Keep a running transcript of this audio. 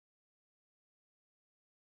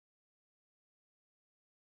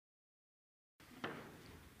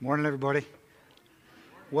Morning, everybody.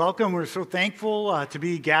 Welcome. We're so thankful to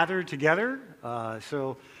be gathered together.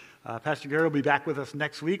 Pastor Gary will be back with us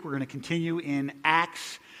next week. We're going to continue in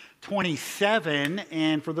Acts 27.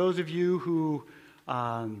 And for those of you who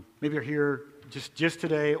maybe are here just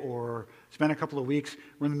today or spent a couple of weeks,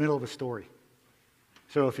 we're in the middle of a story.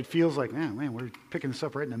 So if it feels like, man, we're picking this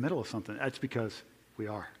up right in the middle of something, that's because we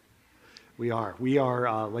are. We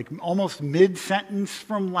are like almost mid-sentence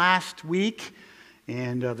from last week.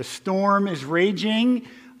 And the storm is raging.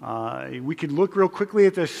 We could look real quickly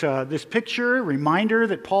at this picture, reminder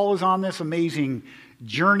that Paul is on this amazing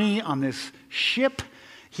journey on this ship.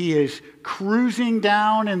 He is cruising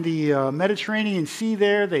down in the Mediterranean Sea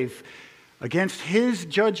there. Against his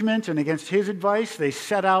judgment and against his advice, they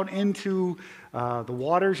set out into the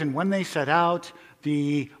waters. And when they set out,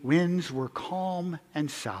 the winds were calm and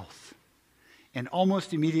south. And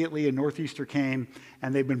almost immediately a northeaster came,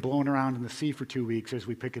 and they've been blown around in the sea for 2 weeks as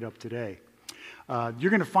we pick it up today. You're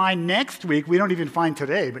going to find next week, we don't even find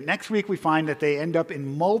today, but next week we find that they end up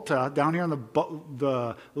in Malta, down here on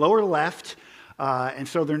the lower left. And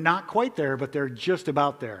so they're not quite there, but they're just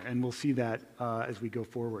about there. And we'll see that as we go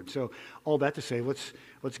forward. So all that to say, let's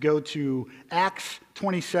go to Acts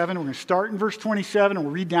 27. We're going to start in verse 27, and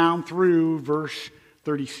we'll read down through verse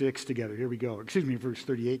 36 together. Here we go. Verse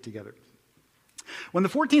 38 together. When the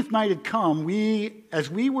 14th night had come, as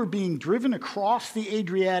we were being driven across the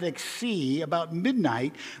Adriatic Sea about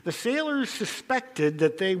midnight, the sailors suspected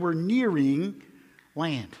that they were nearing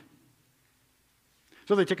land.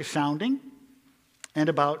 So they took a sounding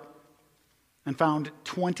and found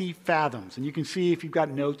 20 fathoms. And you can see if you've got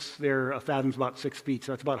notes there, a fathom's about 6 feet,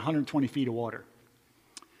 so that's about 120 feet of water.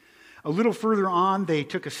 A little further on, they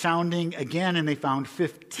took a sounding again, and they found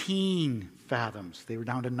 15 fathoms. They were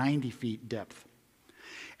down to 90 feet depth.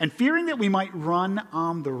 And fearing that we might run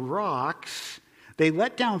on the rocks, they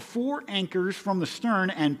let down 4 anchors from the stern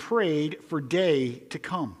and prayed for day to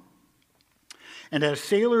come. And as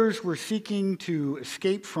sailors were seeking to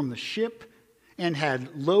escape from the ship and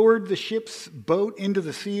had lowered the ship's boat into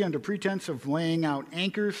the sea under pretense of laying out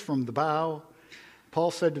anchors from the bow, Paul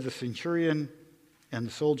said to the centurion and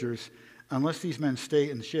the soldiers, "Unless these men stay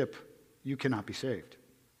in the ship, you cannot be saved."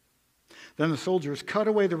 Then the soldiers cut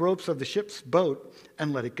away the ropes of the ship's boat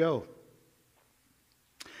and let it go.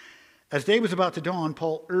 As day was about to dawn,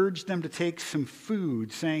 Paul urged them to take some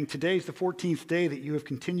food, saying, "Today is the 14th day that you have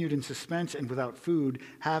continued in suspense and without food,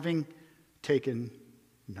 having taken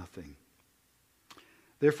nothing.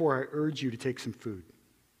 Therefore, I urge you to take some food,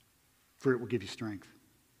 for it will give you strength.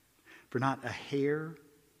 For not a hair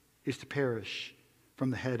is to perish from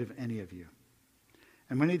the head of any of you."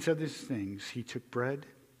 And when he had said these things, he took bread,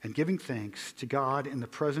 and giving thanks to God in the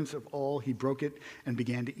presence of all, he broke it and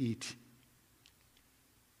began to eat.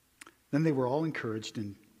 Then they were all encouraged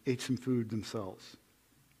and ate some food themselves.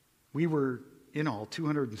 We were in all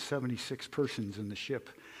 276 persons in the ship,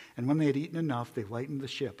 and when they had eaten enough, they lightened the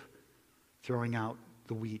ship, throwing out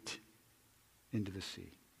the wheat into the sea.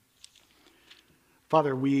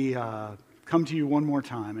 Father, we come to you one more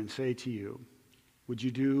time and say to you, would you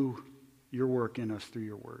do your work in us through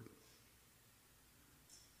your word?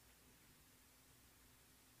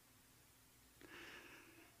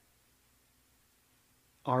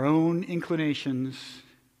 Our own inclinations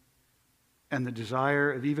and the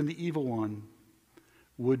desire of even the evil one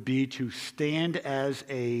would be to stand as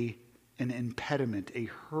an impediment, a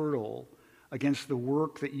hurdle against the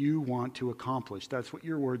work that you want to accomplish. That's what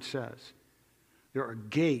your word says. There are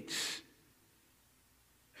gates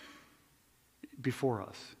before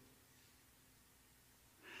us.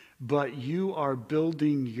 But you are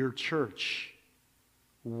building your church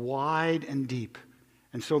wide and deep.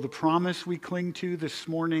 And so the promise we cling to this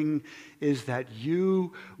morning is that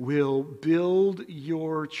you will build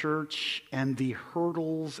your church, and the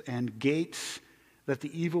hurdles and gates that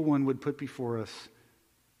the evil one would put before us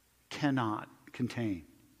cannot contain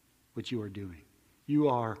what you are doing. You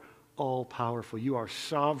are all-powerful. You are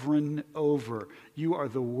sovereign over. You are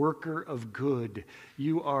the worker of good.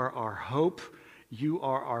 You are our hope. You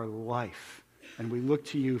are our life. And we look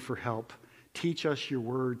to you for help. Teach us your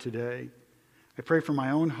word today. I pray for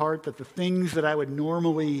my own heart that the things that I would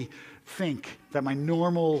normally think, that my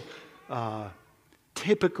normal,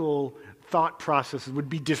 typical thought processes would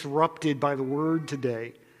be disrupted by the word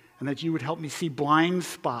today, and that you would help me see blind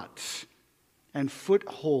spots and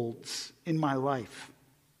footholds in my life.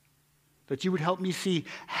 That you would help me see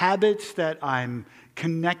habits that I'm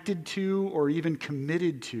connected to or even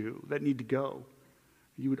committed to that need to go.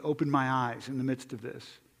 You would open my eyes in the midst of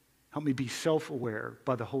this. Help me be self-aware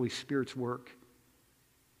by the Holy Spirit's work.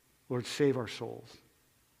 Lord, save our souls.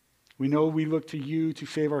 We know we look to you to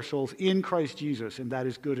save our souls in Christ Jesus, and that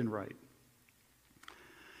is good and right.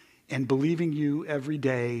 And believing you every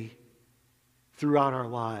day throughout our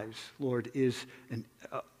lives, Lord, is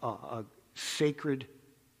a sacred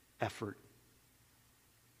effort.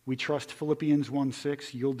 We trust Philippians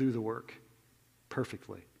 1:6, you'll do the work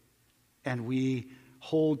perfectly. And we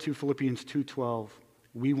hold to Philippians 2:12,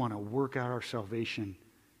 we want to work out our salvation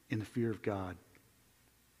in the fear of God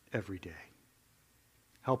every day.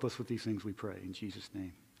 Help us with these things, we pray. In Jesus'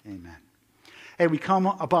 name, amen. Hey, we come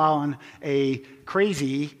upon a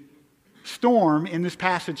crazy storm in this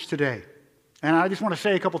passage today. And I just want to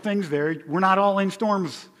say a couple things there. We're not all in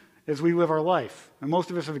storms as we live our life. And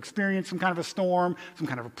most of us have experienced some kind of a storm, some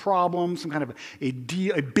kind of a problem, some kind of a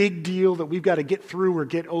big deal that we've got to get through or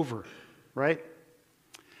get over, right?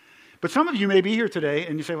 But some of you may be here today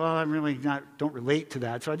and you say, well, I really don't relate to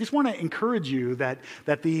that. So I just want to encourage you that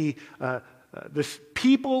the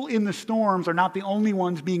people in the storms are not the only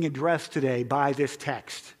ones being addressed today by this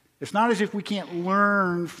text. It's not as if we can't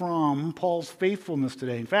learn from Paul's faithfulness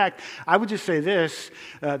today. In fact, I would just say this,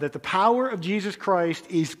 that the power of Jesus Christ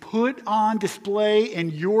is put on display in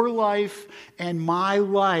your life and my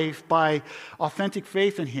life by authentic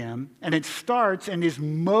faith in him. And it starts and is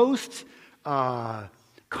most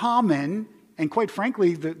common, and quite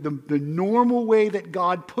frankly, the normal way that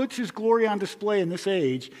God puts his glory on display in this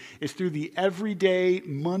age is through the everyday,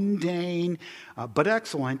 mundane, but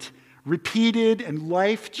excellent, repeated and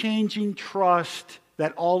life-changing trust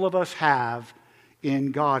that all of us have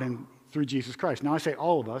in God and through Jesus Christ. Now I say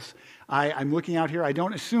all of us. I'm looking out here. I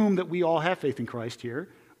don't assume that we all have faith in Christ here,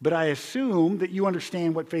 but I assume that you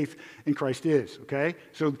understand what faith in Christ is, okay?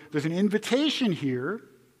 So there's an invitation here,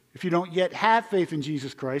 if you don't yet have faith in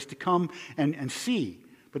Jesus Christ, to come and see.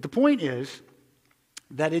 But the point is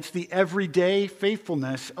that it's the everyday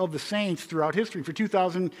faithfulness of the saints throughout history for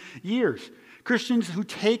 2,000 years. Christians who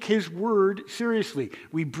take his word seriously.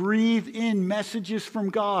 We breathe in messages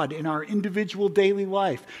from God in our individual daily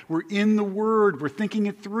life. We're in the word. We're thinking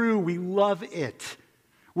it through. We love it.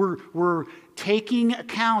 We're taking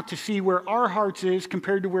account to see where our hearts is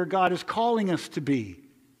compared to where God is calling us to be.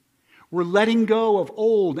 We're letting go of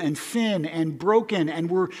old and sin and broken,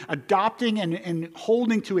 and we're adopting and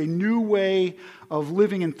holding to a new way of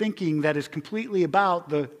living and thinking that is completely about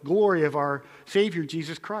the glory of our Savior,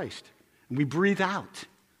 Jesus Christ. And we breathe out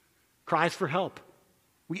cries for help.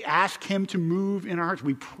 We ask him to move in our hearts.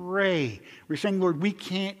 We pray. We're saying, Lord, we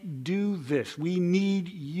can't do this. We need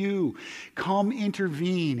you. Come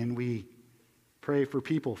intervene. And we pray for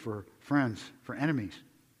people, for friends, for enemies,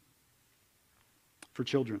 for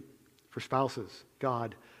children, for spouses.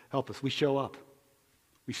 God, help us. We show up.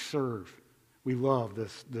 We serve. We love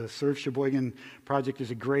this. The Serve Sheboygan Project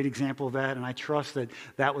is a great example of that, and I trust that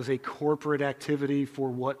that was a corporate activity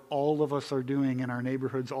for what all of us are doing in our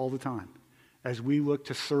neighborhoods all the time as we look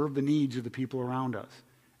to serve the needs of the people around us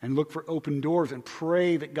and look for open doors and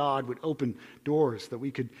pray that God would open doors that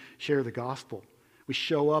we could share the gospel. We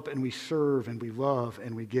show up and we serve and we love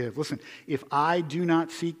and we give. Listen, if I do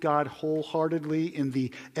not seek God wholeheartedly in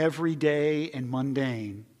the everyday and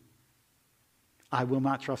mundane, I will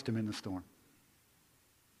not trust him in the storm.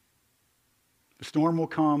 The storm will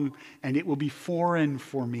come, and it will be foreign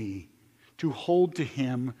for me to hold to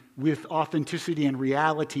him with authenticity and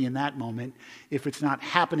reality in that moment if it's not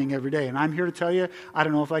happening every day. And I'm here to tell you, I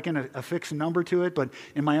don't know if I can affix a number to it, but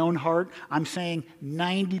in my own heart, I'm saying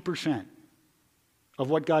 90% of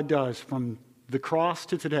what God does from the cross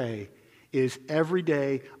to today is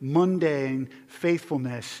everyday, mundane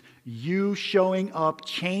faithfulness, you showing up,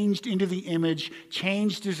 changed into the image,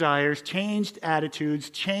 changed desires, changed attitudes,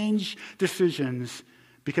 changed decisions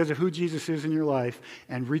because of who Jesus is in your life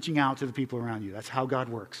and reaching out to the people around you. That's how God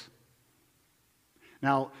works.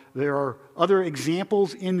 Now, there are other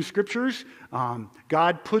examples in the Scriptures.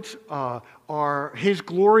 God puts his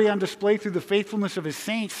glory on display through the faithfulness of his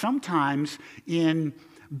saints, sometimes in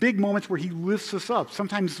big moments where he lifts us up.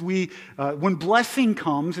 Sometimes when blessing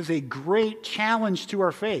comes, is a great challenge to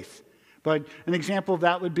our faith. But an example of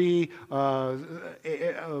that would be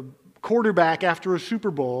a quarterback after a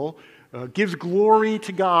Super Bowl gives glory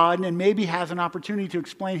to God and maybe has an opportunity to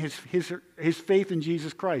explain his faith in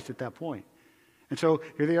Jesus Christ at that point. And so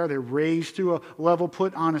here they are, they're raised to a level,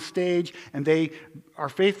 put on a stage, and they are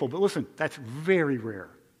faithful. But listen, that's very rare.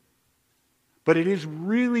 But it is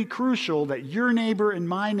really crucial that your neighbor and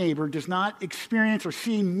my neighbor does not experience or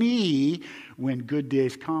see me when good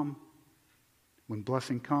days come, when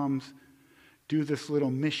blessing comes. Do this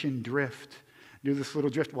little mission drift. do this little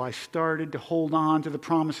drift. Well, I started to hold on to the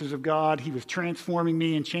promises of God. He was transforming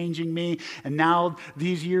me and changing me. And now,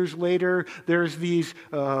 these years later, there's these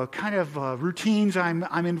routines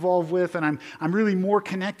I'm involved with, and I'm really more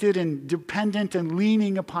connected and dependent and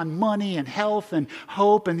leaning upon money and health and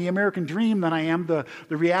hope and the American dream than I am the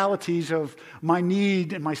realities of my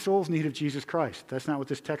need and my soul's need of Jesus Christ. That's not what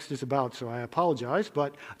this text is about, so I apologize,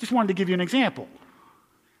 but I just wanted to give you an example.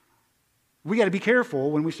 We got to be careful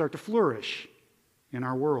when we start to flourish in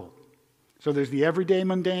our world. So there's the everyday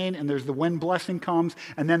mundane, and there's the when blessing comes,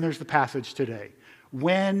 and then there's the passage today.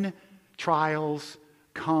 When trials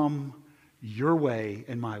come your way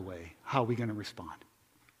and my way, how are we going to respond?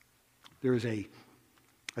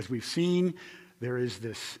 As we've seen, there is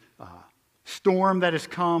this storm that has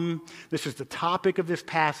come. This is the topic of this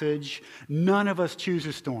passage. None of us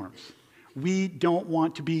chooses storms. We don't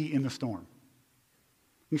want to be in the storm.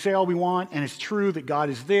 We can say all we want, and it's true that God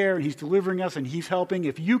is there, and He's delivering us, and He's helping.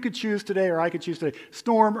 If you could choose today, or I could choose today,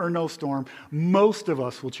 storm or no storm, most of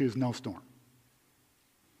us will choose no storm.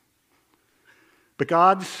 But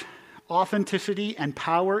God's authenticity and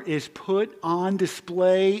power is put on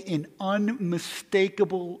display in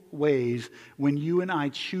unmistakable ways when you and I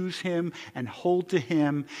choose Him and hold to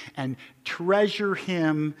Him and treasure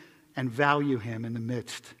Him and value Him in the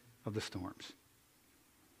midst of the storms.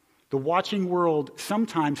 The watching world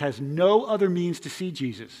sometimes has no other means to see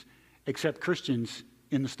Jesus except Christians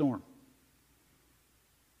in the storm.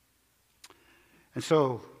 And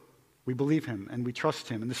so we believe Him and we trust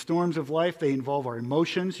Him. And the storms of life, they involve our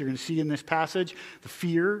emotions. You're going to see in this passage the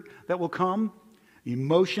fear that will come, the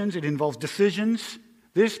emotions. It involves decisions.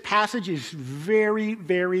 This passage is very,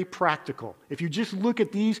 very practical. If you just look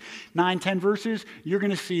at these 9-10 verses, you're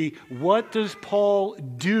going to see what does Paul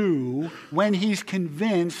do when he's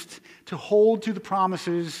convinced to hold to the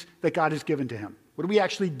promises that God has given to him. What do we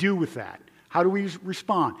actually do with that? How do we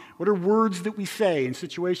respond? What are words that we say in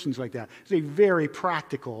situations like that? It's a very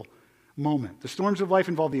practical moment. The storms of life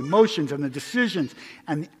involve the emotions and the decisions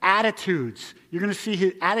and the attitudes. You're going to see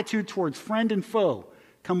his attitude towards friend and foe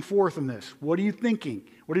come forth in this. What are you thinking?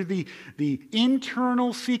 What are the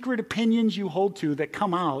internal secret opinions you hold to that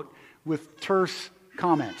come out with terse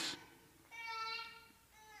comments?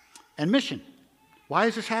 And mission. Why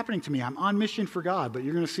is this happening to me? I'm on mission for God, but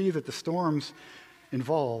you're going to see that the storms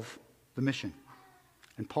involve the mission.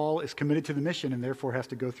 And Paul is committed to the mission and therefore has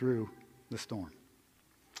to go through the storm.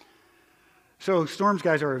 So storms,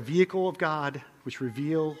 guys, are a vehicle of God which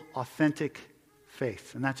reveal authentic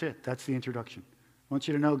faith. And that's it. That's the introduction. I want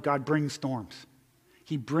you to know God brings storms.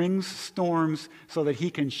 He brings storms so that He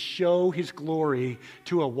can show His glory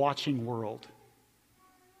to a watching world.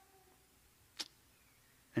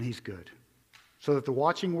 And He's good. So that the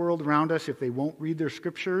watching world around us, if they won't read their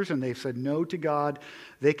scriptures and they've said no to God,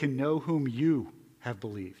 they can know whom you have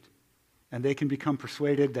believed. And they can become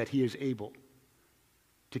persuaded that He is able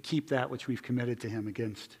to keep that which we've committed to Him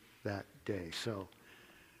against that day. So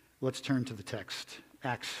let's turn to the text,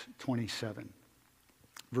 Acts 27.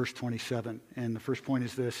 Verse 27, and the first point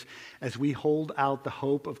is this: as we hold out the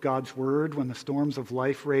hope of God's word when the storms of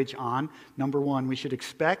life rage on, number one, we should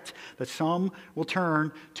expect that some will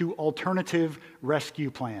turn to alternative rescue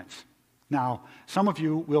plans. Now, some of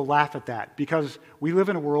you will laugh at that because we live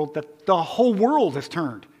in a world that the whole world has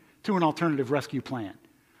turned to an alternative rescue plan.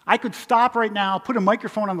 I could stop right now, put a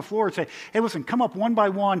microphone on the floor and say, hey, listen, come up one by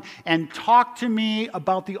one and talk to me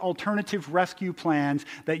about the alternative rescue plans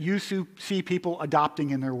that you see people adopting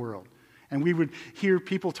in their world. And we would hear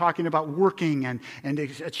people talking about working and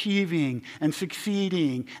achieving and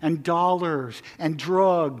succeeding and dollars and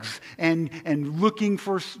drugs and looking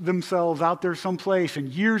for themselves out there someplace and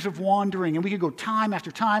years of wandering. And we could go time after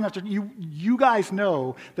time after. You guys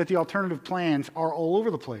know that the alternative plans are all over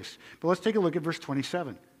the place. But let's take a look at verse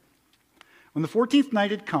 27. When the 14th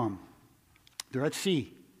night had come, they're at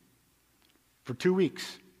sea for 2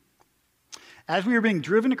 weeks. As we were being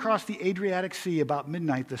driven across the Adriatic Sea about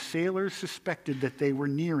midnight, the sailors suspected that they were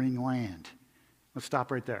nearing land. Let's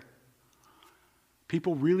stop right there.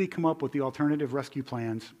 People really come up with the alternative rescue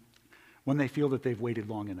plans when they feel that they've waited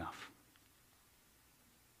long enough.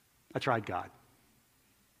 I tried God.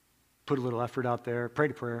 Put a little effort out there,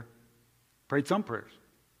 prayed a prayer, prayed some prayers.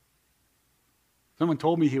 Someone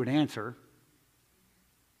told me He would answer.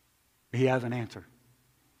 He hasn't answered.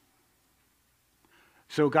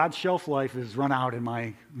 So God's shelf life is run out in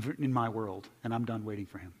my world, and I'm done waiting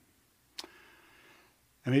for Him.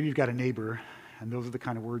 And maybe you've got a neighbor, and those are the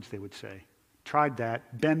kind of words they would say. Tried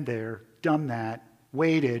that, been there, done that,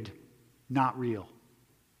 waited, not real.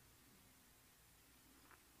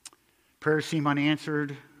 Prayers seem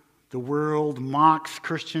unanswered. The world mocks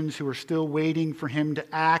Christians who are still waiting for him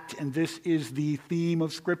to act, and this is the theme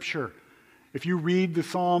of Scripture. If you read the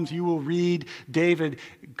Psalms, you will read David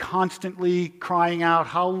constantly crying out,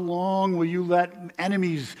 "How long will you let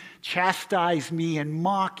enemies chastise me and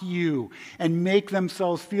mock you and make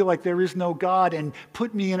themselves feel like there is no God and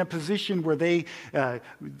put me in a position where they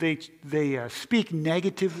speak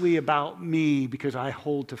negatively about me because I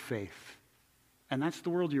hold to faith?" And that's the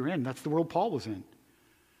world you're in. That's the world Paul was in.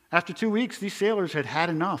 After 2 weeks, these sailors had had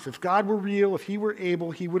enough. If God were real, if he were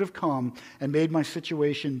able, he would have come and made my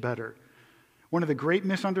situation better. One of the great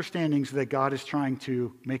misunderstandings that God is trying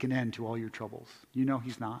to make an end to all your troubles. You know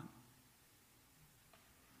he's not.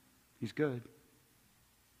 He's good.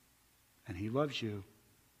 And he loves you.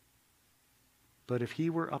 But if he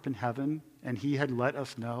were up in heaven and he had let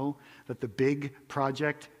us know that the big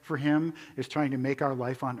project for him is trying to make our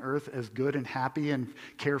life on earth as good and happy and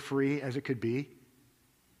carefree as it could be,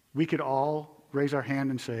 we could all raise our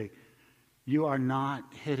hand and say, "You are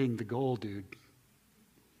not hitting the goal, dude.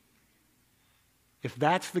 If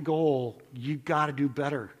that's the goal, you've got to do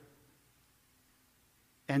better."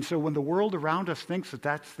 And so when the world around us thinks that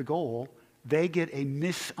that's the goal, they get a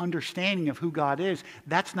misunderstanding of who God is.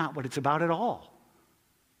 That's not what it's about at all.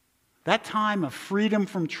 That time of freedom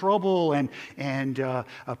from trouble and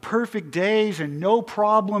perfect days and no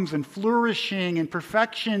problems and flourishing and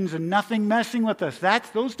perfections and nothing messing with us,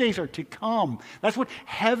 those days are to come. That's what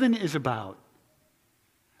heaven is about.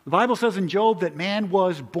 The Bible says in Job that man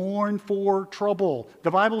was born for trouble. The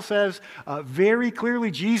Bible says very clearly,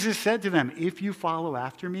 Jesus said to them, "If you follow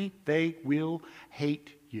after me, they will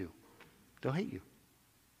hate you." They'll hate you.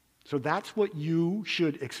 So that's what you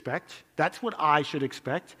should expect. That's what I should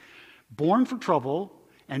expect. Born for trouble,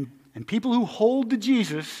 and people who hold to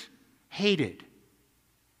Jesus hated.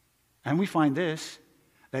 And we find this,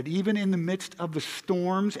 that even in the midst of the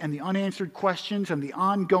storms and the unanswered questions and the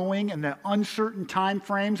ongoing and the uncertain time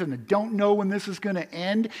frames and the don't know when this is going to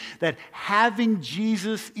end, that having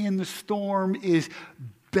Jesus in the storm is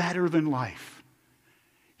better than life.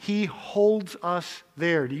 He holds us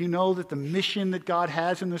there. Do you know that the mission that God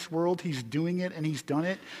has in this world, he's doing it and he's done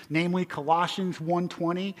it? Namely, Colossians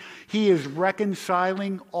 1:20. He is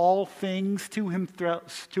reconciling all things to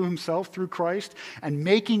himself through Christ and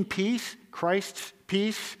making peace, Christ's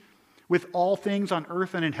peace, with all things on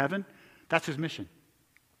earth and in heaven. That's his mission.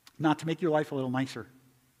 Not to make your life a little nicer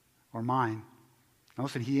or mine. Now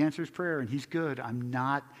listen, he answers prayer and he's good. I'm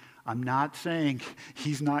not saying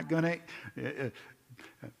he's not going to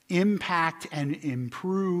impact and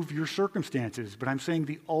improve your circumstances. But I'm saying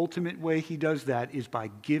the ultimate way he does that is by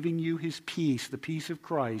giving you his peace, the peace of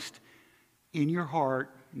Christ, in your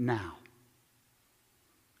heart now.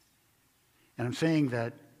 And I'm saying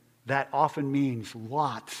that often means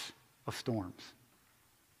lots of storms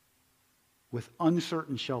with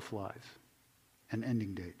uncertain shelf lives and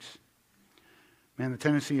ending dates. Man, the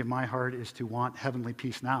tendency of my heart is to want heavenly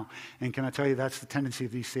peace now. And can I tell you, that's the tendency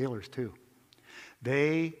of these sailors too.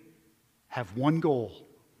 They have one goal: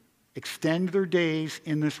 extend their days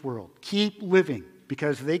in this world. Keep living,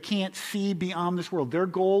 because they can't see beyond this world. Their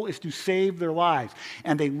goal is to save their lives.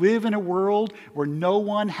 And they live in a world where no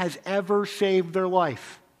one has ever saved their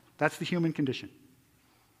life. That's the human condition.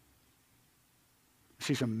 I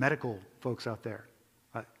see some medical folks out there.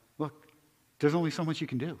 Look, there's only so much you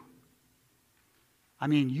can do. I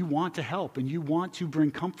mean, you want to help, and you want to bring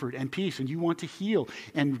comfort and peace, and you want to heal.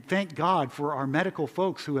 And thank God for our medical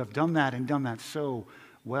folks who have done that and done that so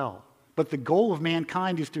well. But the goal of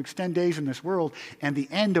mankind is to extend days in this world, and the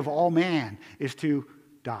end of all man is to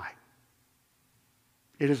die.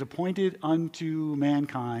 It is appointed unto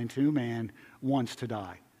mankind, who man wants to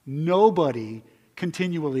die. Nobody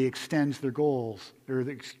continually extends their goals or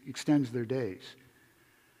extends their days.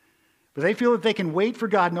 But they feel that they can wait for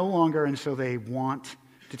God no longer, and so they want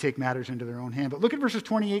to take matters into their own hand. But look at verses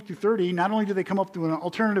 28 through 30. Not only do they come up with an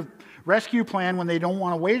alternative rescue plan when they don't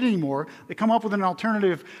want to wait anymore, they come up with an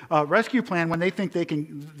alternative rescue plan when they think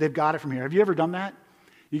they've got it from here. Have you ever done that?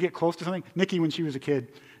 You get close to something? Nikki, when she was a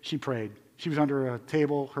kid, she prayed. She was under a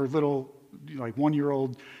table. Her little,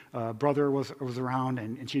 1-year-old brother was around,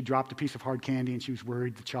 and she had dropped a piece of hard candy, and she was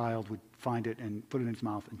worried the child would find it and put it in his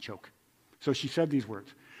mouth and choke. So she said these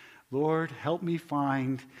words: "Lord, help me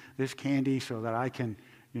find this candy so that I can,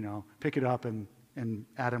 pick it up and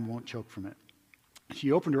Adam won't choke from it."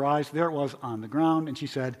 She opened her eyes. There it was on the ground, and she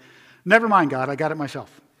said, "Never mind, God, I got it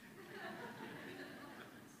myself."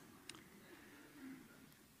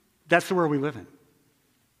 That's the world we live in.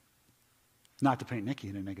 Not to paint Nikki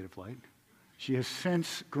in a negative light. She has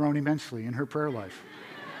since grown immensely in her prayer life.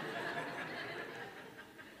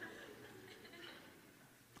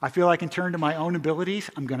 I feel I can turn to my own abilities.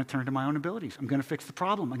 I'm going to turn to my own abilities. I'm going to fix the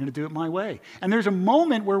problem. I'm going to do it my way. And there's a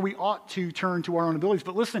moment where we ought to turn to our own abilities.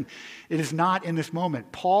 But listen, it is not in this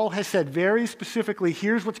moment. Paul has said very specifically,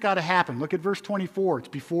 here's what's got to happen. Look at verse 24. It's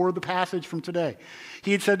before the passage from today.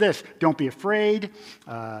 He had said this, don't be afraid.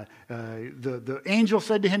 The angel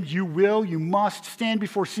said to him, you must stand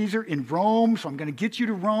before Caesar in Rome. So I'm going to get you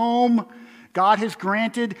to Rome. God has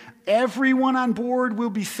granted everyone on board will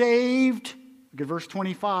be saved. Look at verse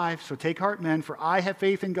 25. So take heart, men, for I have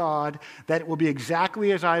faith in God that it will be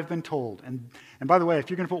exactly as I have been told. And by the way, if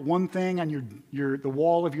you're going to put one thing on the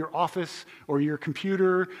wall of your office or your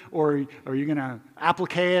computer, or you're going to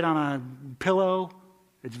applique it on a pillow,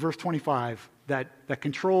 it's verse 25 that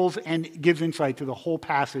controls and gives insight to the whole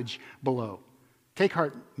passage below. Take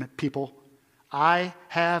heart, people. I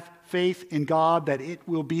have faith in God that it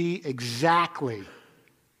will be exactly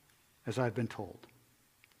as I've been told.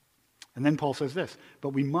 And then Paul says this, but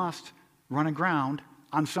we must run aground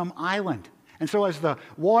on some island. And so as the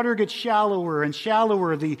water gets shallower and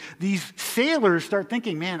shallower, these sailors start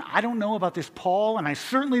thinking, man, I don't know about this Paul, and I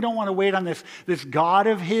certainly don't want to wait on this God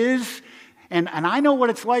of his. And I know what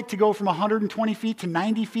it's like to go from 120 feet to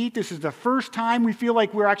 90 feet. This is the first time we feel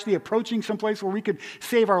like we're actually approaching someplace where we could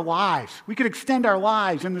save our lives. We could extend our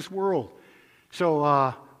lives in this world.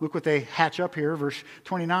 So look what they hatch up here, verse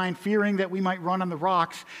 29. Fearing that we might run on the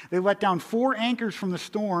rocks, they let down 4 anchors from the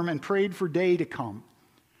storm and prayed for day to come.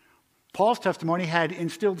 Paul's testimony had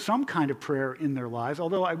instilled some kind of prayer in their lives,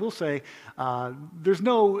 although I will say there's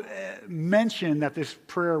no mention that this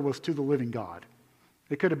prayer was to the living God.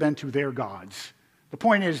 It could have been to their gods. The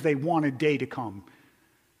point is they wanted day to come.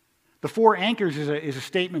 The 4 anchors is a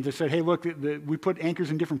statement that said, hey, look, we put anchors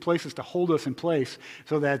in different places to hold us in place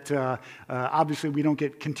so that obviously we don't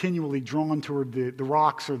get continually drawn toward the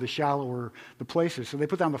rocks or the shallower the places. So they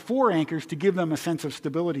put down the 4 anchors to give them a sense of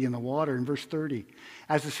stability in the water. In verse 30,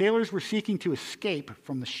 as the sailors were seeking to escape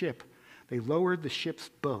from the ship, they lowered the ship's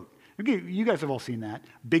boat. You guys have all seen that.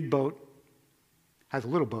 Big boat has a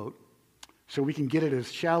little boat, so we can get it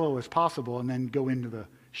as shallow as possible and then go into the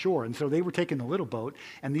shore. And so they were taking the little boat,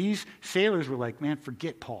 and these sailors were like, man,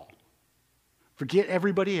 forget Paul. Forget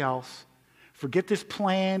everybody else. Forget this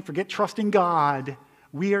plan. Forget trusting God.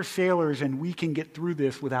 We are sailors, and we can get through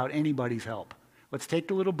this without anybody's help. Let's take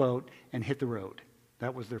the little boat and hit the road.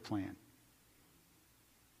 That was their plan.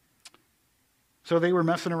 So they were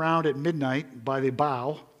messing around at midnight by the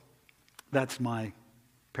bow. That's my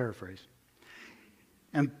paraphrase.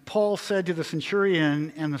 And Paul said to the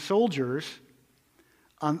centurion and the soldiers,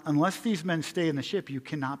 unless these men stay in the ship, you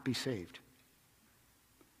cannot be saved.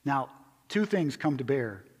 Now, 2 things come to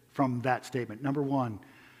bear from that statement. Number 1,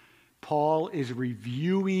 Paul is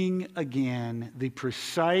reviewing again the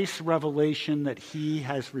precise revelation that he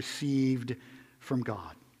has received from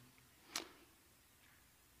God.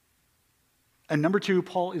 And number 2,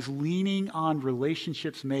 Paul is leaning on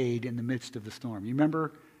relationships made in the midst of the storm. You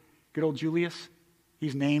remember good old Julius?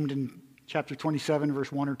 He's named in chapter 27,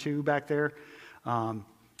 verse 1 or 2 back there.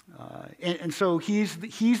 And so he's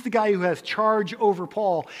the guy who has charge over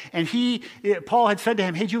Paul. And Paul had said to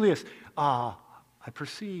him, hey, Julius, I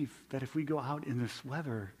perceive that if we go out in this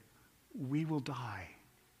weather, we will die.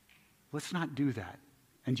 Let's not do that.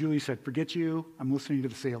 And Julius said, forget you, I'm listening to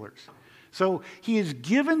the sailors. So he has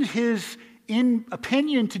given his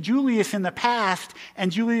opinion to Julius in the past,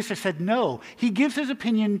 and Julius has said no. He gives his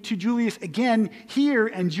opinion to Julius again here,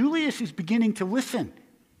 and Julius is beginning to listen.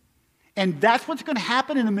 And that's what's going to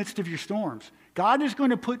happen in the midst of your storms. God is going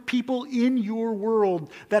to put people in your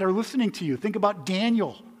world that are listening to you. Think about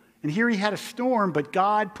Daniel. And here he had a storm, but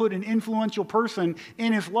God put an influential person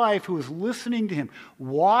in his life who was listening to him.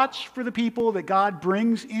 Watch for the people that God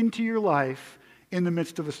brings into your life in the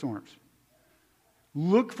midst of the storms.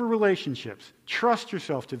 Look for relationships. Trust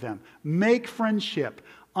yourself to them. Make friendship.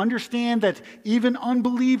 Understand that even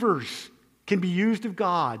unbelievers can be used of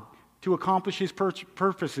God to accomplish his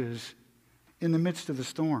purposes in the midst of the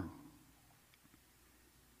storm.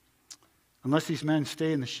 Unless these men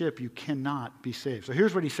stay in the ship, you cannot be saved. So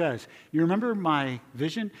here's what he says. You remember my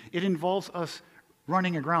vision? It involves us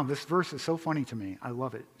running aground. This verse is so funny to me. I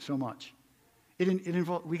love it so much. It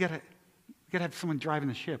involves, we got to have someone driving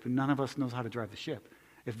the ship, and none of us knows how to drive the ship.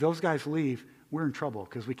 If those guys leave, we're in trouble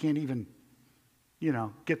because we can't even,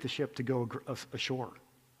 get the ship to go ashore.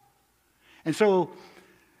 And so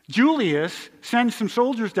Julius sends some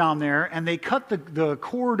soldiers down there, and they cut the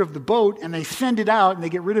cord of the boat, and they send it out, and they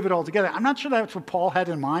get rid of it altogether. I'm not sure that's what Paul had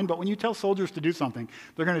in mind, but when you tell soldiers to do something,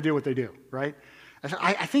 they're going to do what they do, right?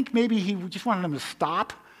 I think maybe he just wanted them to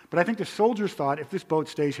stop But I think the soldiers thought, if this boat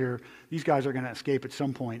stays here, these guys are going to escape at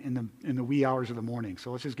some point in the wee hours of the morning.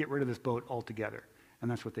 So let's just get rid of this boat altogether.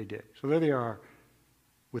 And that's what they did. So there they are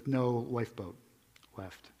with no lifeboat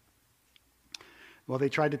left. Well, they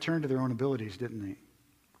tried to turn to their own abilities, didn't they?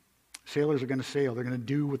 Sailors are going to sail. They're going to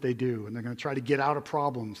do what they do, and they're going to try to get out of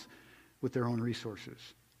problems with their own resources.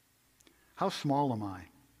 How small am I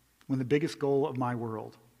when the biggest goal of my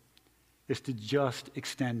world is to just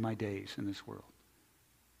extend my days in this world?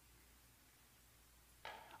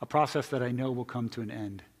 A process that I know will come to an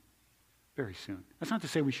end very soon. That's not to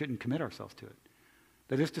say we shouldn't commit ourselves to it.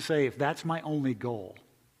 That is to say, if that's my only goal,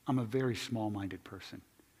 I'm a very small-minded person.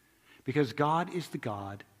 Because God is the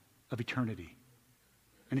God of eternity.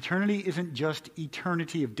 And eternity isn't just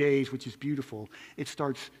eternity of days, which is beautiful. It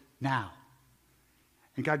starts now.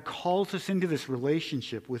 And God calls us into this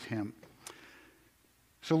relationship with him.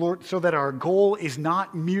 So, Lord, so that our goal is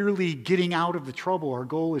not merely getting out of the trouble. Our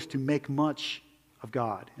goal is to make much of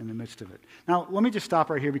God in the midst of it. Now, let me just stop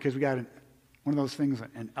right here because we got one of those things,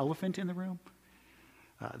 an elephant in the room.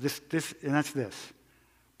 And that's this.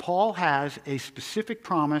 Paul has a specific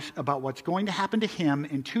promise about what's going to happen to him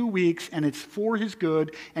in 2 weeks, and it's for his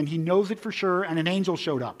good, and he knows it for sure, and an angel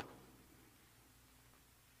showed up.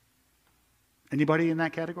 Anybody in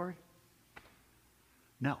that category?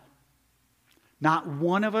 No. Not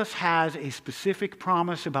one of us has a specific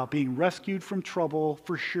promise about being rescued from trouble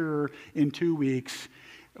for sure in 2 weeks,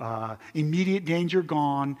 immediate danger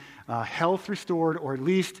gone, health restored, or at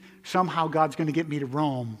least somehow God's going to get me to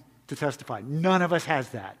Rome to testify. None of us has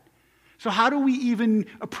that. So how do we even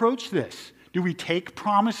approach this? Do we take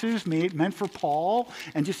promises meant for Paul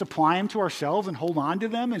and just apply them to ourselves and hold on to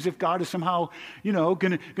them as if God is somehow,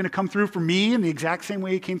 going to come through for me in the exact same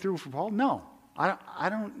way he came through for Paul? No. I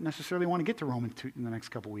don't necessarily want to get to Rome in the next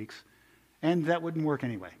couple weeks, and that wouldn't work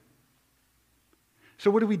anyway. So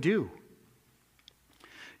what do?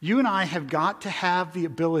 You and I have got to have the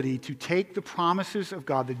ability to take the promises of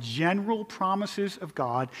God, the general promises of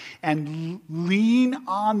God, and lean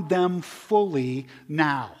on them fully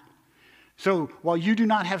now. So while you do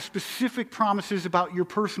not have specific promises about your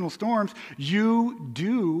personal storms, you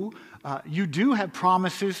do have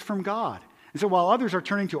promises from God. And so while others are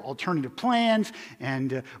turning to alternative plans,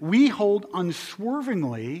 and we hold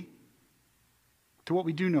unswervingly to what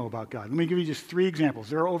we do know about God. Let me give you just 3 examples.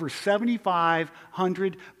 There are over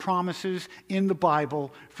 7,500 promises in the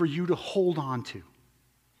Bible for you to hold on to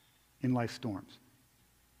in life's storms.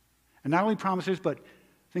 And not only promises, but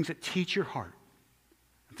things that teach your heart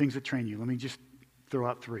and things that train you. Let me just throw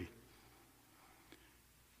out 3.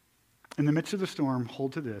 In the midst of the storm,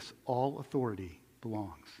 hold to this: all authority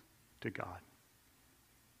belongs to God.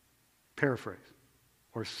 Paraphrase,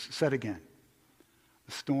 or said again,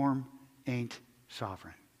 the storm ain't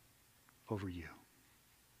sovereign over you.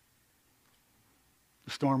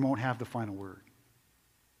 The storm won't have the final word.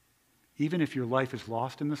 Even if your life is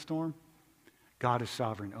lost in the storm, God is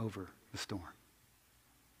sovereign over the storm.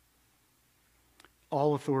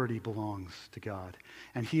 All authority belongs to God.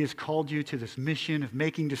 And he has called you to this mission of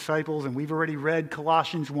making disciples. And we've already read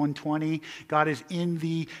Colossians 1:20. God is in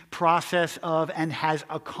the process of and has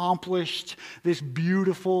accomplished this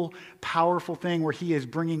beautiful, powerful thing where he is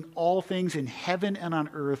bringing all things in heaven and on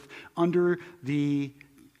earth under the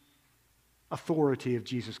authority of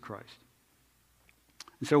Jesus Christ.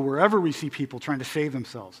 And so wherever we see people trying to save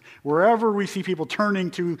themselves, wherever we see people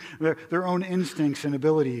turning to their own instincts and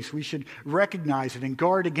abilities, we should recognize it and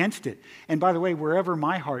guard against it. And by the way, wherever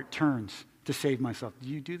my heart turns to save myself, do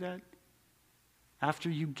you do that?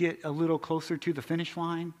 After you get a little closer to the finish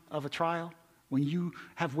line of a trial, when you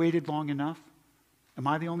have waited long enough, am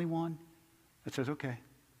I the only one that says, okay,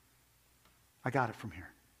 I got it from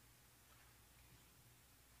here.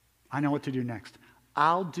 I know what to do next.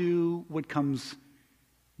 I'll do what comes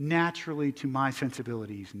naturally to my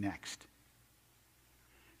sensibilities next.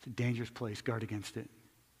 It's a dangerous place. Guard against it.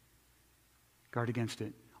 Guard against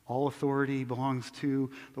it. All authority belongs to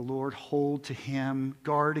the Lord. Hold to him.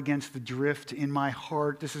 Guard against the drift in my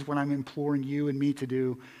heart. This is what I'm imploring you and me to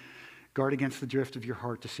do. Guard against the drift of your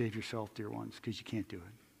heart to save yourself, dear ones, because you can't do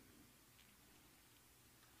it.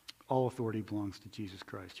 All authority belongs to Jesus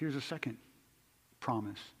Christ. Here's a second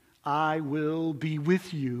promise. I will be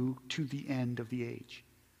with you to the end of the age.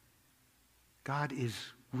 God is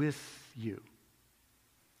with you.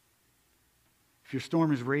 If your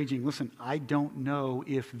storm is raging, listen, I don't know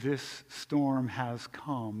if this storm has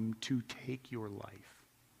come to take your life.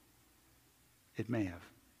 It may have.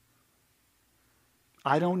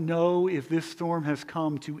 I don't know if this storm has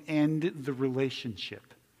come to end the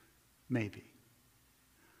relationship. Maybe.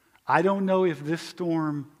 I don't know if this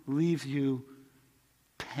storm leaves you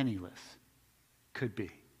penniless. Could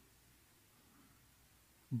be.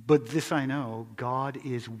 But this I know, God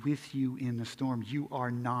is with you in the storm. You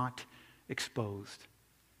are not exposed.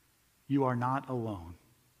 You are not alone.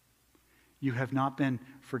 You have not been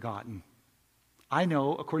forgotten. I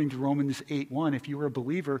know, according to Romans 8:1, if you are a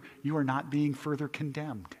believer, you are not being further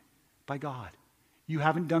condemned by God. You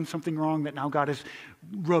haven't done something wrong that now God is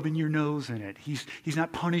rubbing your nose in it. He's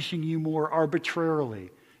not punishing you more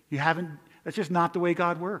arbitrarily. That's just not the way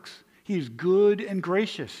God works. He is good and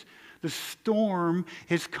gracious. The storm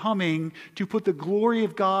is coming to put the glory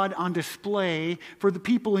of God on display for the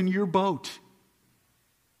people in your boat.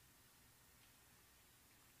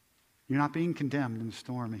 You're not being condemned in the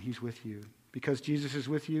storm, and He's with you. Because Jesus is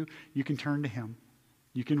with you, you can turn to Him.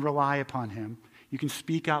 You can rely upon Him. You can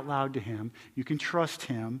speak out loud to Him. You can trust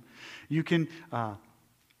Him. You can count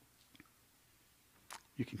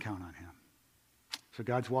on Him. So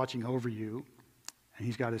God's watching over you, and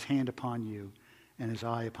He's got His hand upon you and His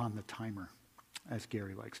eye upon the timer, as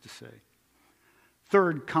Gary likes to say.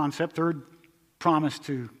 Third promise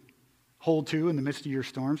to hold to in the midst of your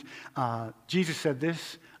storms. Jesus said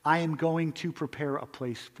this, I am going to prepare a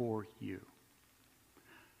place for you.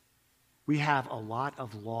 We have a lot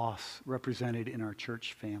of loss represented in our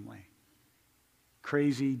church family.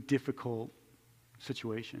 Crazy, difficult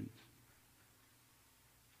situations.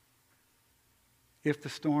 If the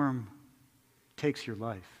storm takes your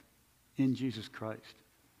life in Jesus Christ,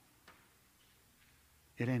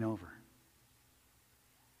 it ain't over.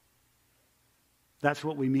 That's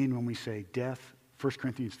what we mean when we say death, 1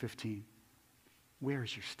 Corinthians 15. Where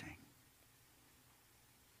is your sting?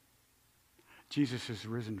 Jesus is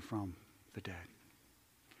risen from the dead.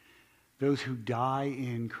 Those who die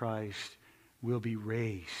in Christ will be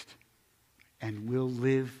raised and will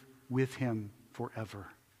live with Him forever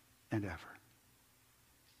and ever.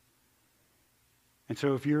 And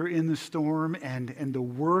so if you're in the storm and the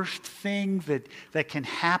worst thing that can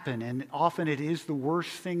happen, and often it is the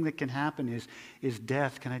worst thing that can happen is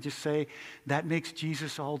death, can I just say that makes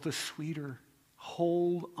Jesus all the sweeter.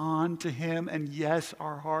 Hold on to Him, and yes,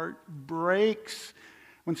 our heart breaks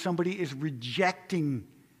when somebody is rejecting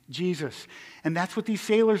Jesus. And that's what these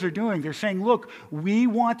sailors are doing. They're saying, look, we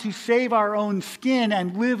want to save our own skin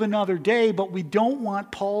and live another day, but we don't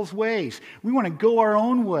want Paul's ways. We want to go our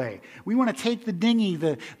own way. We want to take the dinghy,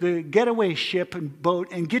 the getaway ship and boat,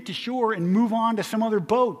 and get to shore and move on to some other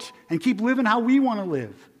boat and keep living how we want to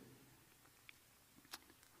live.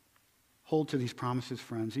 Hold to these promises,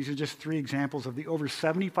 friends. These are just 3 examples of the over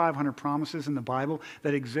 7,500 promises in the Bible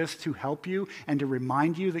that exist to help you and to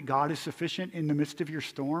remind you that God is sufficient in the midst of your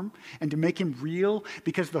storm and to make Him real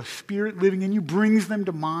because the Spirit living in you brings them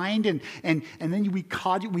to mind and then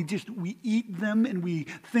we eat them and we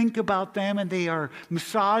think about them and they are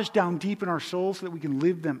massaged down deep in our souls so that we can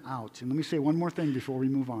live them out. And let me say one more thing before we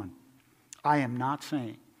move on. I am not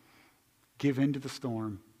saying give in to the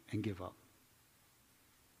storm and give up.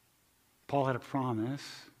 Paul had a promise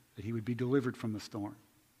that he would be delivered from the storm.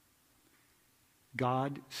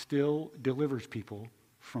 God still delivers people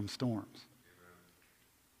from storms.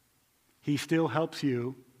 He still helps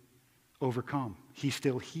you overcome. He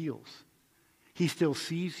still heals. He still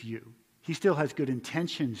sees you. He still has good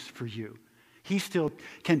intentions for you. He still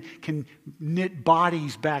can knit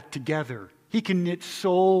bodies back together. He can knit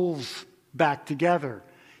souls back together.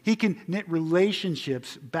 He can knit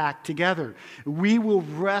relationships back together. We will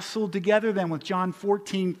wrestle together then with John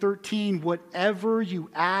 14:13. Whatever you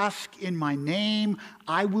ask in my name,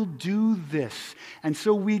 I will do this. And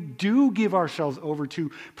so we do give ourselves over to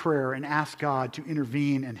prayer and ask God to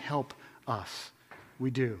intervene and help us. We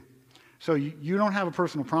do. So you don't have a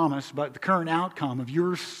personal promise about the current outcome of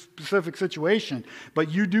your specific situation, but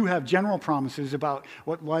you do have general promises about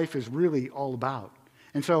what life is really all about.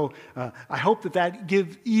 And so I hope that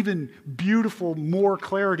gives even more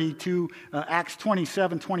clarity to Acts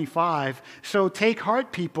 27:25. So take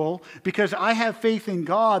heart, people, because I have faith in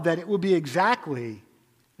God that it will be exactly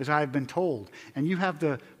as I have been told. And you have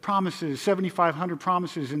the promises, 7,500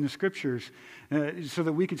 promises in the Scriptures, so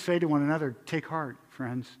that we could say to one another, take heart,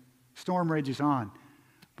 friends. Storm rages on,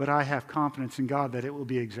 but I have confidence in God that it will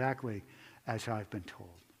be exactly as I've been told.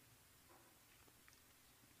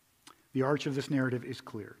 The arch of this narrative is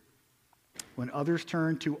clear. When others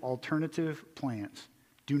turn to alternative plans,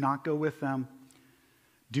 do not go with them.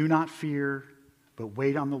 Do not fear, but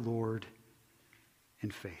wait on the Lord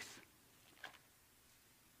in faith.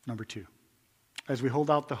 Number 2, as we hold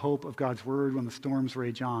out the hope of God's word when the storms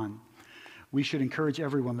rage on, we should encourage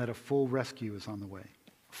everyone that a full rescue is on the way.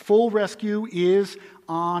 Full rescue is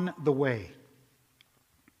on the way.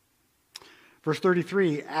 Verse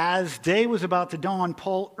 33, as day was about to dawn,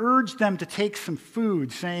 Paul urged them to take some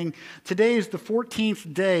food, saying, today is the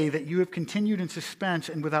 14th day that you have continued in suspense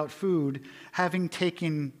and without food, having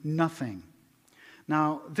taken nothing.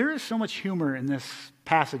 Now, there is so much humor in this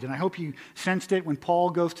passage, and I hope you sensed it when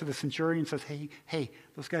Paul goes to the centurion and says, hey,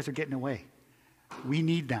 those guys are getting away. We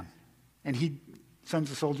need them. And he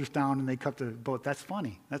sends the soldiers down and they cut the boat. That's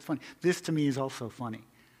funny. This to me is also funny.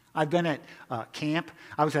 I've been at camp.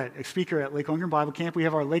 I was a speaker at Lake Lundgren Bible Camp. We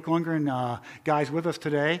have our Lake Lundgren guys with us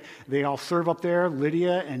today. They all serve up there,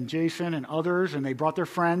 Lydia and Jason and others, and they brought their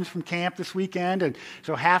friends from camp this weekend. And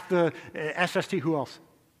so half the SST, who else?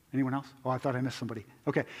 Anyone else? Oh, I thought I missed somebody.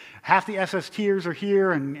 Okay. Half the SSTers are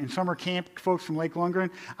here, and some are camp folks from Lake Lundgren.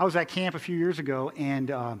 I was at camp a few years ago,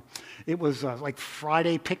 and it was like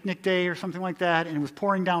Friday picnic day or something like that, and it was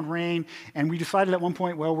pouring down rain, and we decided at one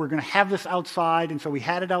point, well, we're going to have this outside, and so we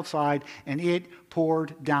had it outside, and it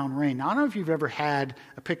poured down rain. Now, I don't know if you've ever had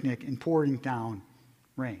a picnic and pouring down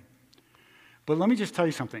rain, but let me just tell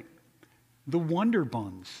you something. The Wonder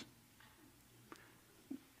Buns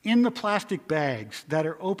in the plastic bags that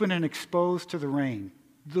are open and exposed to the rain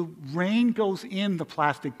goes in the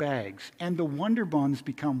plastic bags, and the Wonder Buns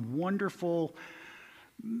become wonderful,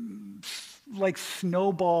 like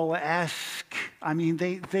snowball-esque. I mean,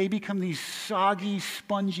 they become these soggy,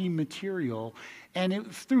 spongy material, and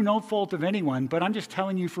it's through no fault of anyone, but I'm just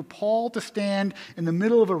telling you, for Paul to stand in the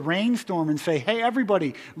middle of a rainstorm and say, hey,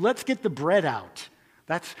 everybody, let's get the bread out.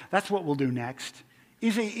 That's what we'll do next.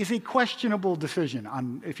 Is a questionable decision,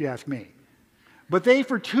 if you ask me. But they,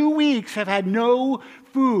 for 2 weeks, have had no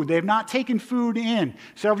food. They have not taken food in.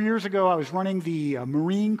 Several years ago, I was running the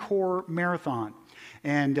Marine Corps Marathon.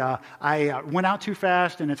 And I went out too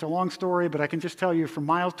fast, and it's a long story, but I can just tell you, from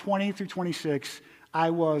miles 20 through 26, I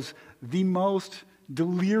was the most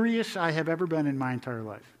delirious I have ever been in my entire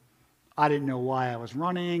life. I didn't know why I was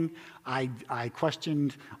running. I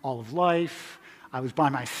questioned all of life. I was by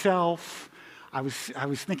myself. I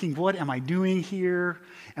was thinking, what am I doing here?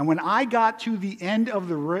 And when I got to the end of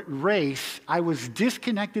the race, I was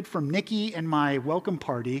disconnected from Nikki and my welcome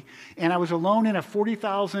party, and I was alone in a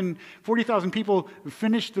 40,000 people who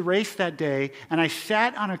finished the race that day, and I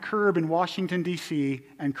sat on a curb in Washington, D.C.,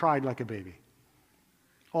 and cried like a baby,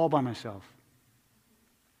 all by myself.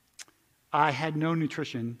 I had no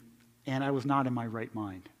nutrition, and I was not in my right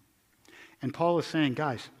mind. And Paul is saying,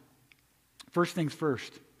 guys, first things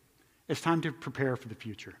first, it's time to prepare for the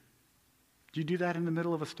future. Do you do that in the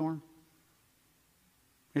middle of a storm?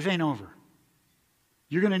 This ain't over.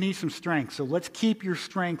 You're going to need some strength, so let's keep your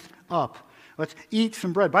strength up. Let's eat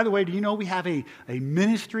some bread. By the way, do you know we have a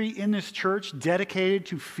ministry in this church dedicated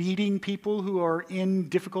to feeding people who are in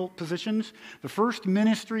difficult positions? The first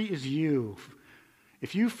ministry is you.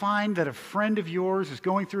 If you find that a friend of yours is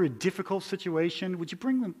going through a difficult situation, would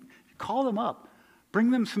you call them up? Bring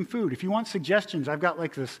them some food. If you want suggestions, I've got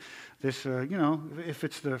like this, if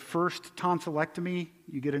it's the first tonsillectomy,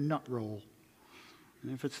 you get a nut roll.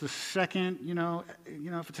 And if it's the second,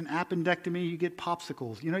 if it's an appendectomy, you get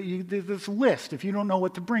popsicles. There's this list. If you don't know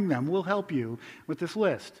what to bring them, we'll help you with this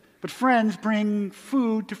list. But friends bring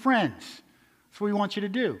food to friends. That's what we want you to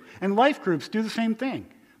do. And life groups do the same thing.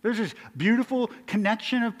 There's this beautiful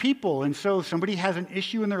connection of people, and so somebody has an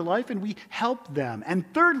issue in their life, and we help them. And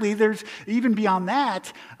thirdly, there's even beyond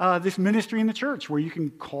that, this ministry in the church where you can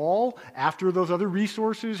call after those other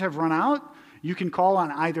resources have run out. You can call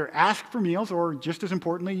on either ask for meals, or just as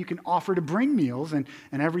importantly, you can offer to bring meals, and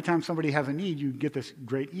every time somebody has a need, you get this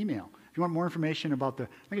great email. If you want more information about I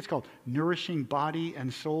think it's called Nourishing Body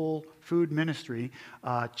and Soul Food Ministry,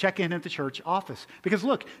 check in at the church office. Because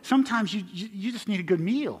look, sometimes you just need a good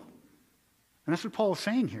meal. And that's what Paul is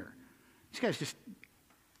saying here. These guys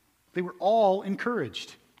they were all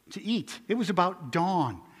encouraged to eat. It was about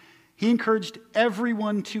dawn. He encouraged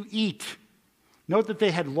everyone to eat. Note that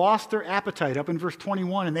they had lost their appetite up in verse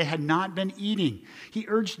 21, and they had not been eating. He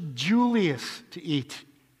urged Julius to eat.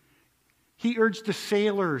 He urged the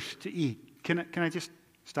sailors to eat. Can I just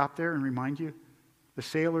stop there and remind you? The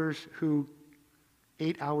sailors who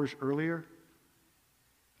 8 hours earlier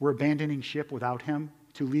were abandoning ship without him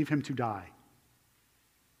to leave him to die.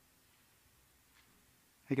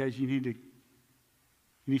 Hey guys, you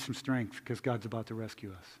need some strength because God's about to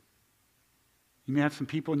rescue us. You may have some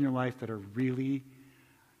people in your life that are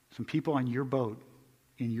some people on your boat,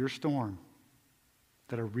 in your storm,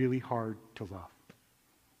 that are really hard to love.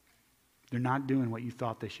 They're not doing what you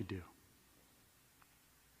thought they should do.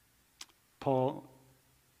 Paul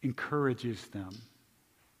encourages them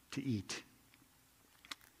to eat.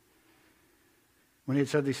 When he had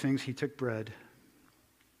said these things, he took bread,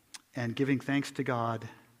 and giving thanks to God,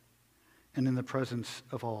 And in the presence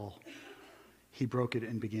of all, he broke it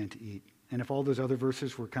and began to eat. And if all those other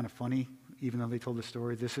verses were kind of funny, even though they told the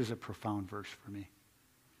story, this is a profound verse for me.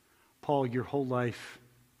 Paul, your whole life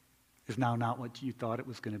is now not what you thought it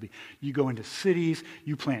was going to be. You go into cities,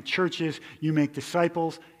 you plant churches, you make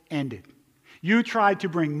disciples, ended. You tried to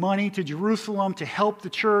bring money to Jerusalem to help the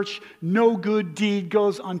church. No good deed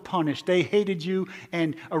goes unpunished. They hated you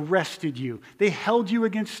and arrested you. They held you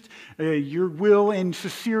against your will in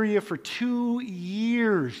Caesarea for 2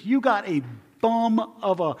 years. You got a bum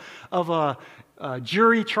of a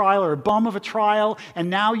jury trial or a bum of a trial,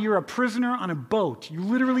 and now you're a prisoner on a boat. You're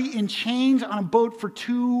literally in chains on a boat for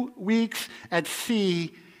 2 weeks at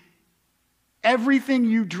sea. Everything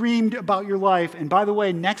you dreamed about your life, and by the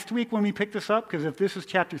way, next week when we pick this up, because if this is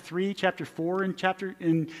chapter 3, chapter 4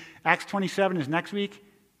 in Acts 27 is next week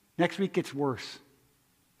gets worse,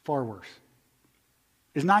 far worse.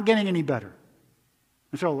 It's not getting any better.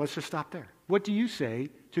 And so let's just stop there. What do you say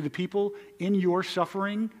to the people in your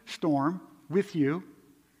suffering storm with you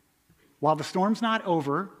while the storm's not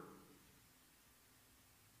over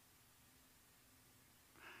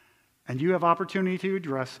and you have opportunity to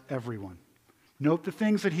address everyone? Note the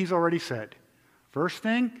things that he's already said. First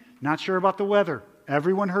thing, not sure about the weather.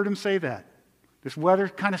 Everyone heard him say that. This weather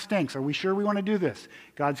kind of stinks. Are we sure we want to do this?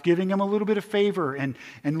 God's giving him a little bit of favor and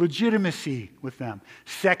legitimacy with them.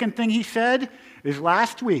 Second thing he said is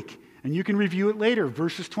last week, and you can review it later,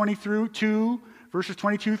 verses 22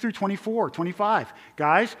 through 24, 25.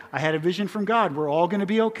 Guys, I had a vision from God. We're all going to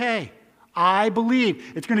be okay. I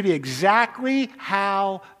believe it's going to be exactly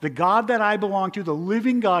how the God that I belong to, the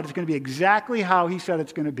living God, is going to be exactly how he said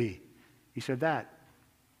it's going to be. He said that.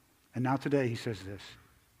 And now today he says this.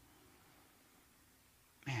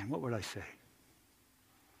 Man, what would I say?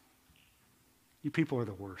 You people are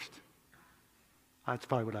the worst. That's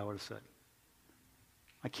probably what I would have said.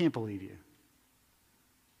 I can't believe you.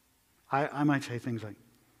 I might say things like,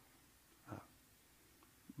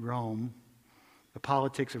 Rome, the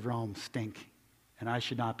politics of Rome stink, and I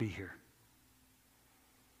should not be here.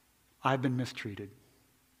 I've been mistreated.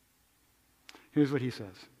 Here's what he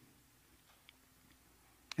says.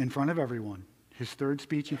 In front of everyone, his third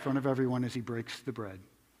speech in front of everyone as he breaks the bread.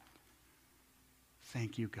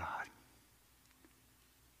 Thank you, God,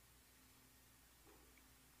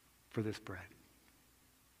 for this bread.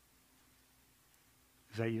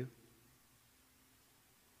 Is that you?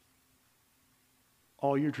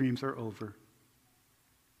 All your dreams are over.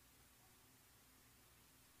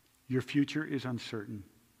 Your future is uncertain.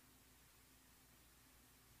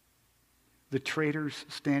 The traitors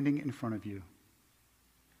standing in front of you.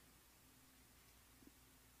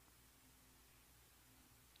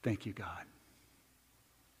 Thank you, God.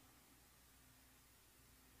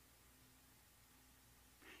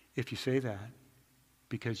 If you say that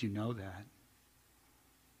because you know that,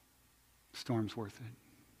 the storm's worth it.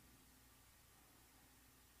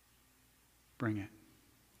 Bring it.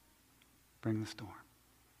 Bring the storm.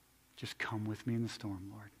 Just come with me in the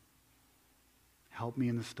storm, Lord. Help me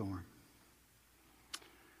in the storm.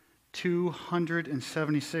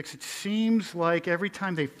 276. It seems like every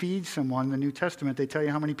time they feed someone in the New Testament, they tell you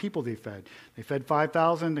how many people they fed. They fed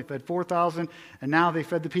 5,000, they fed 4,000, and now they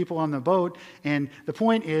fed the people on the boat. And the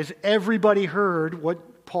point is, everybody heard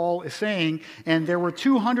what Paul is saying, and there were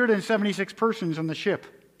 276 persons on the ship.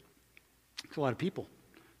 It's a lot of people.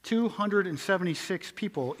 276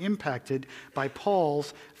 people impacted by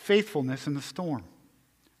Paul's faithfulness in the storm.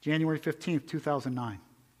 January 15th, 2009.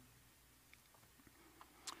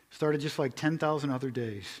 Started just like 10,000 other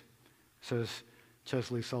days, says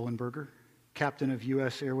Chesley Sullenberger, captain of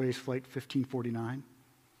U.S. Airways Flight 1549.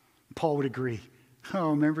 Paul would agree. Oh,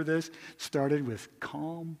 remember this? Started with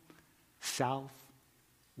calm south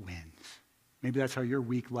winds. Maybe that's how your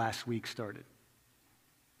week last week started.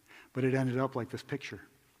 But it ended up like this picture.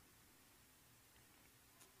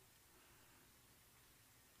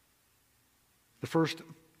 The first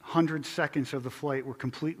 100 seconds of the flight were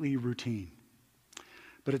completely routine.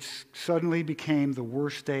 But it suddenly became the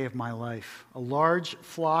worst day of my life. A large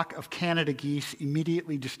flock of Canada geese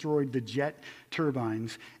immediately destroyed the jet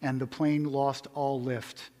turbines, and the plane lost all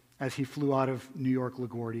lift as he flew out of New York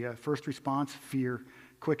LaGuardia. First response, fear,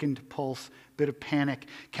 quickened pulse, bit of panic.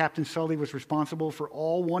 Captain Sully was responsible for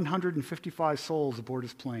all 155 souls aboard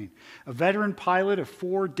his plane. A veteran pilot of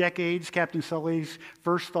 4 decades, Captain Sully's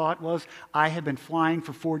first thought was, I have been flying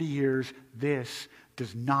for 40 years. This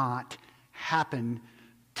does not happen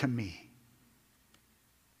to me.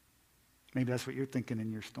 Maybe that's what you're thinking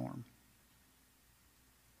in your storm.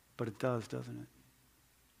 But it does, doesn't it?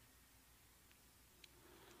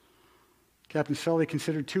 Captain Sully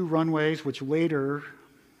considered 2 runways, which later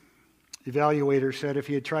evaluator said if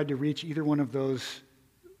he had tried to reach either one of those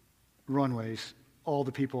runways, all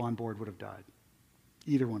the people on board would have died.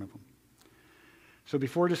 Either one of them. So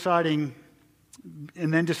before decided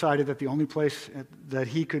that the only place that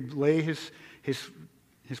he could lay his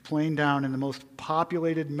plane down in the most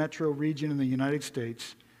populated metro region in the United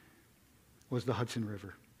States was the Hudson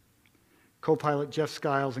River. Co-pilot Jeff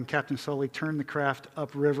Skiles and Captain Sully turned the craft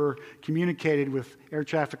upriver, communicated with air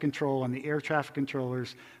traffic control, and the air traffic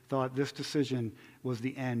controllers thought this decision was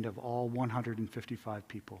the end of all 155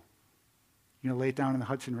 people. Lay it down in the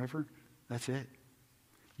Hudson River? That's it.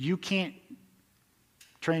 You can't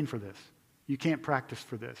train for this. You can't practice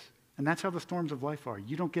for this. And that's how the storms of life are.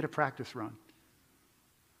 You don't get a practice run.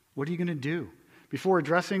 What are you going to do? Before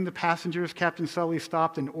addressing the passengers, Captain Sully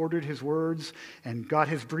stopped and ordered his words and got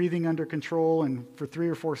his breathing under control and for 3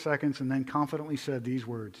 or 4 seconds and then confidently said these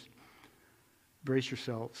words, "Brace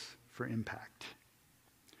yourselves for impact."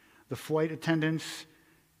 The flight attendants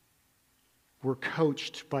were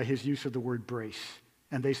coached by his use of the word brace,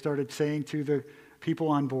 and they started saying to the people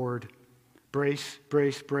on board, "Brace,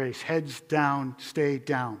 brace, brace, heads down, stay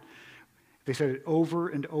down." They said it over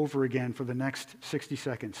and over again for the next 60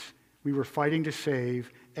 seconds. We were fighting to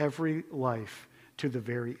save every life to the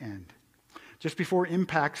very end. Just before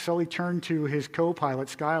impact, Sully turned to his co-pilot,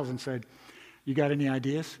 Skiles, and said, "You got any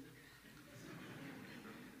ideas?"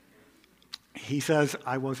 He says,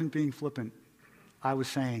 "I wasn't being flippant. I was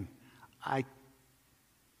saying, I've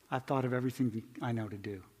thought of everything I know to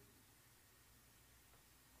do."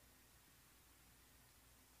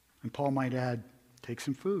 And Paul might add, "Take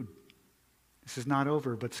some food. This is not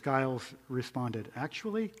over." But Skiles responded,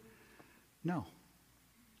 "Actually, no.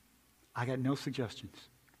 I got no suggestions."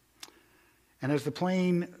 And as the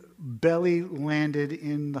plane belly landed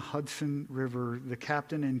in the Hudson River, the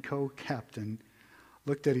captain and co-captain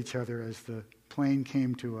looked at each other as the plane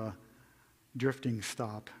came to a drifting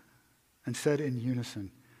stop and said in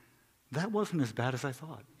unison, "That wasn't as bad as I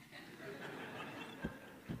thought."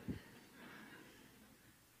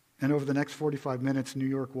 And over the next 45 minutes, New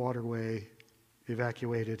York Waterway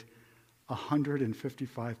evacuated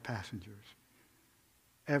 155 passengers.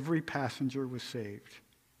 Every passenger was saved.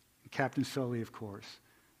 Captain Sully, of course,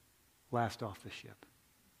 last off the ship.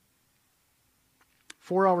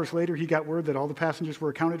 4 hours later, he got word that all the passengers were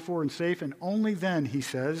accounted for and safe, and only then, he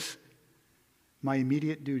says, my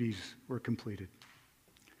immediate duties were completed.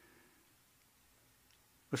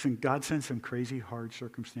 Listen, God sends some crazy, hard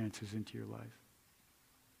circumstances into your life.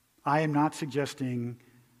 I am not suggesting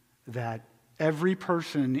that every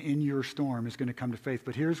person in your storm is going to come to faith,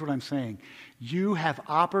 but here's what I'm saying. You have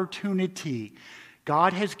opportunity.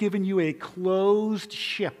 God has given you a closed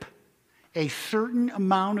ship, a certain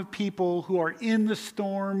amount of people who are in the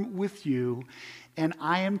storm with you, and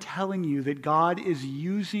I am telling you that God is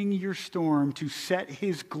using your storm to set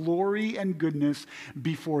his glory and goodness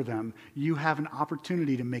before them. You have an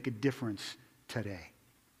opportunity to make a difference today.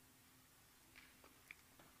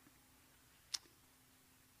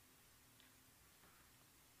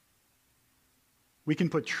 We can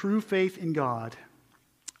put true faith in God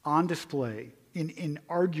on display in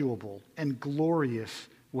inarguable and glorious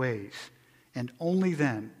ways, and only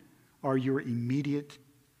then are your immediate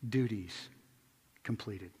duties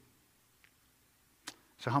completed.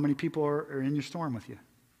 So how many people are in your storm with you?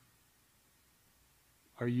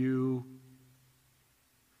 Are you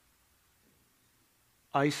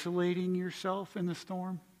isolating yourself in the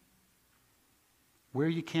storm? Where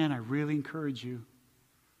you can, I really encourage you.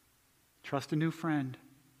 Trust a new friend.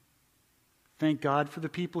 Thank God for the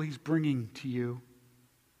people he's bringing to you.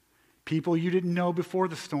 People you didn't know before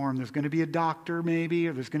the storm. There's going to be a doctor maybe,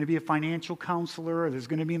 or there's going to be a financial counselor, or there's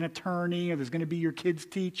going to be an attorney, or there's going to be your kid's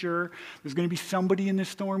teacher. There's going to be somebody in this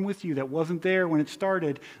storm with you that wasn't there when it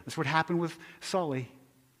started. That's what happened with Sully.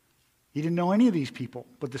 He didn't know any of these people,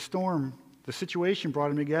 but the storm, the situation brought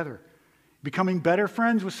them together. Becoming better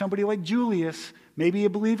friends with somebody like Julius, maybe a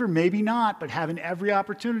believer, maybe not, but having every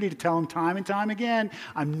opportunity to tell him time and time again,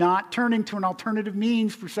 I'm not turning to an alternative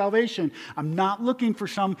means for salvation. I'm not looking for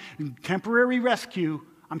some temporary rescue.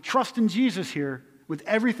 I'm trusting Jesus here with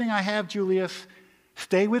everything I have, Julius.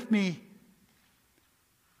 Stay with me.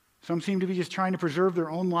 Some seem to be just trying to preserve their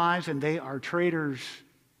own lives, and they are traitors,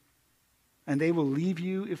 and they will leave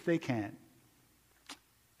you if they can.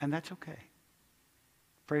 And that's okay.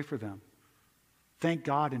 Pray for them. Thank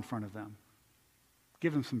God in front of them.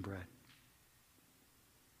 Give them some bread.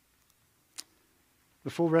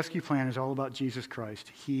 The full rescue plan is all about Jesus Christ.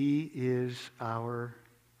 He is our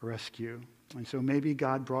rescue. And so maybe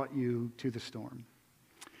God brought you to the storm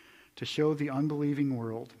to show the unbelieving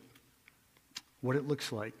world what it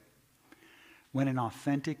looks like when an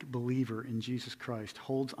authentic believer in Jesus Christ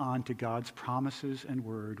holds on to God's promises and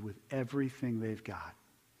word with everything they've got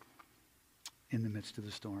in the midst of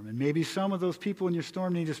the storm. And maybe some of those people in your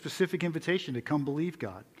storm need a specific invitation to come believe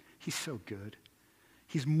God. He's so good.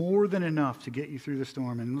 He's more than enough to get you through the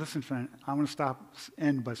storm. And listen, friend, I want to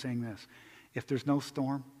end by saying this. If there's no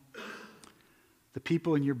storm, the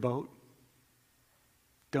people in your boat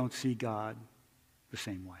don't see God the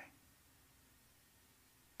same way.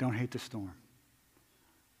 Don't hate the storm.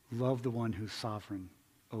 Love the one who's sovereign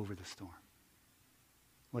over the storm.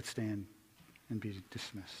 Let's stand and be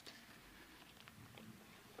dismissed.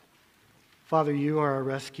 Father, you are our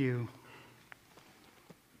rescue.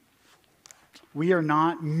 We are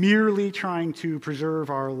not merely trying to preserve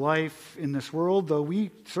our life in this world, though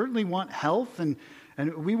we certainly want health and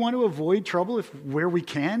we want to avoid trouble where we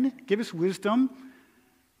can. Give us wisdom.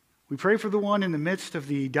 We pray for the one in the midst of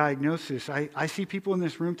the diagnosis. I see people in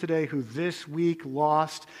this room today who this week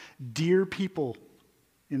lost dear people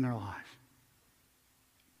in their lives.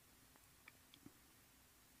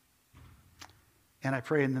 And I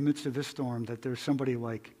pray in the midst of this storm that there's somebody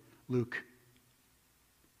like Luke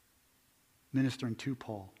ministering to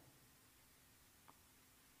Paul.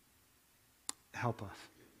 Help us.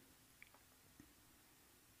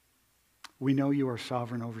 We know you are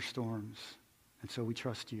sovereign over storms, and so we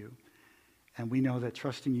trust you. And we know that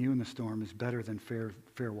trusting you in the storm is better than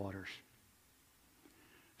fair waters.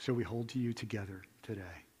 So we hold to you together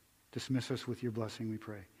today. Dismiss us with your blessing, we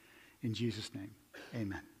pray. In Jesus' name,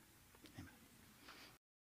 amen.